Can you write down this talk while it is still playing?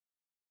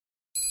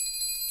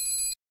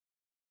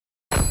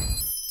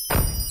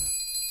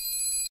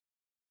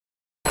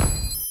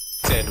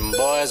Said them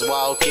boys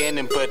walk in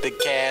and put the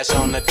cash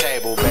on the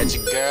table. Bet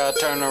your girl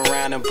turn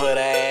around and put her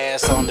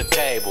ass on the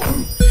table.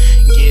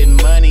 Getting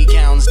money,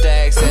 counting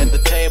stacks at the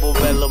table.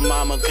 Bet lil'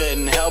 mama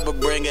couldn't help but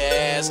bring her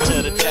ass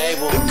to the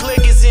table. The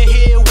clique is in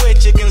here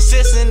with you,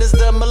 consistent as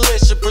the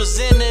militia.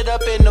 Presented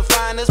up in the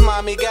finest,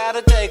 mommy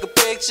gotta take a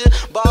picture.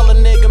 Ball a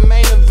nigga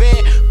main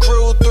event,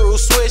 crew through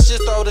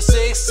switches. Throw the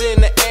 6 in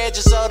the air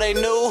just so they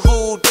knew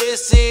who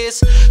this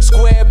is.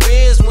 Square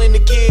biz when the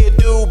kid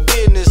do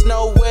business.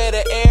 Know where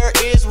the air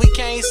is, we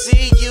can't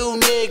see you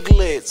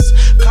nigglets.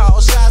 Call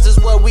shots is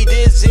what we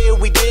did here,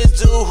 we did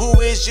do. Who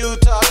is you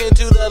talking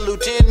to, the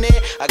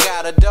lieutenant? I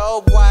got a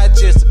dope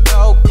watch, it's a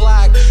cold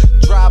clock.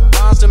 Drop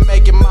bombs to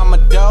make your mama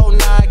dough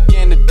knock.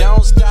 And it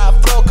don't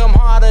stop, flow come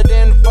harder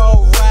than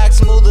 4 rocks.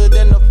 Smoother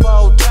than the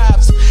 4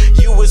 tops.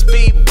 You a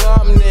speed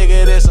bump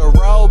nigga, this a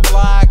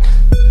roadblock.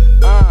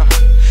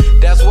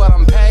 That's what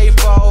I'm paid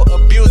for.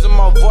 Abusing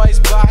my voice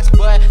box,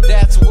 but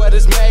that's what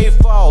it's made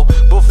for.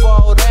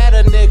 Before that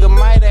a nigga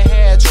might have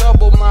had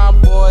trouble. My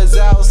boys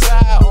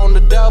outside on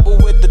the double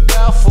with the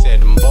duffel.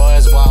 Said them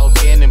boys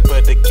walk in and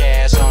put the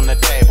cash on the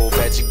table.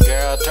 Bet your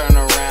girl turn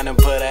around and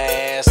put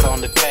her ass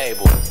on the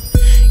table.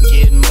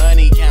 Getting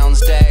money, counting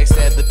stacks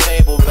at the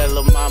table. Bet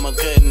lil' mama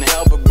couldn't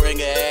help but bring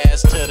her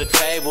ass to the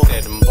table.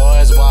 Said them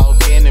boys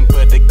walk in and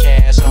put the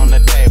cash on the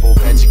table.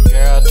 Bet your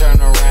girl turn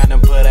around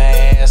and put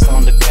her ass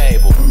on the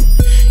table.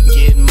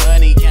 Getting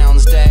money, counting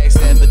stacks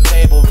at the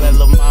table. Bet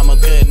lil' mama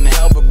couldn't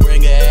help but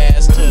bring her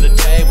ass to the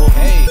table.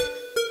 Hey,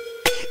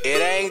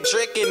 it ain't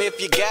tricking if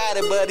you got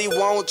it, but he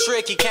won't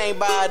trick. He can't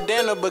buy a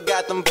dinner, but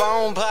got them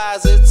phone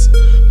posits.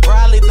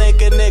 Probably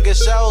think a nigga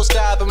show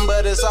stopping,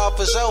 but it's all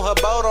for show. Her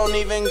boat don't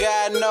even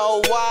got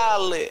no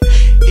wallet.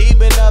 He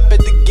been up at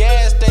the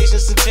gas station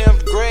since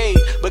 10th grade,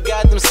 but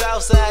got them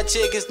Southside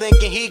chickens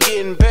thinking he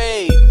getting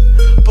paid.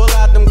 Pull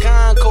out them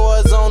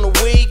Concords on the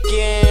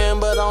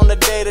weekend, but on the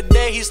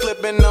day-to-day he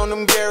slipping on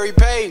them Gary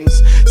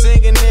Paytons.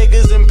 Singing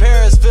niggas in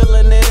Paris,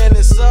 feeling it in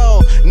his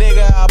soul.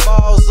 Nigga, I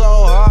ball so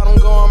hard I'm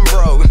going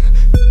broke.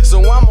 So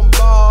I'ma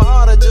ball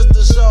harder just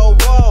to show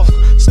off.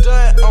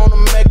 Stunt on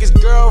him, make his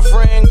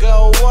girlfriend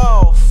go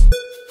off.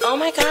 Oh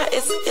my god,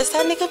 is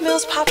that nigga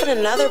Mills popping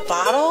another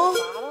bottle?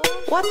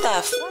 What the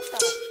f?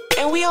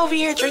 And we over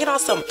here drinking on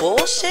some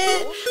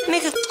bullshit?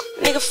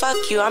 Nigga, fuck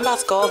you. I'm about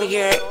to go over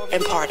here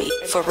and party.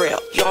 For real.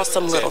 You on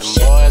some little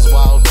shit. Boys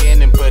walk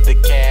in and put the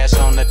cash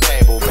on the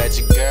table. Bet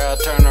your girl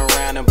turn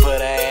around and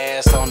put her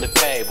ass on the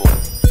table.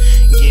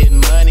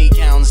 Getting money,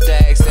 counting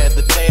stacks at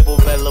the table.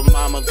 Bet lil'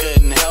 mama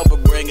couldn't help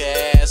but bring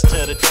her ass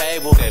to the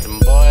table. Said them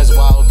boys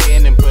walk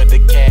in and put the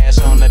cash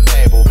on the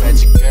table.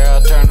 Bet your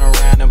girl turn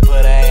around and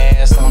put her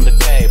ass on the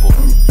table.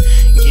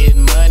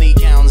 Getting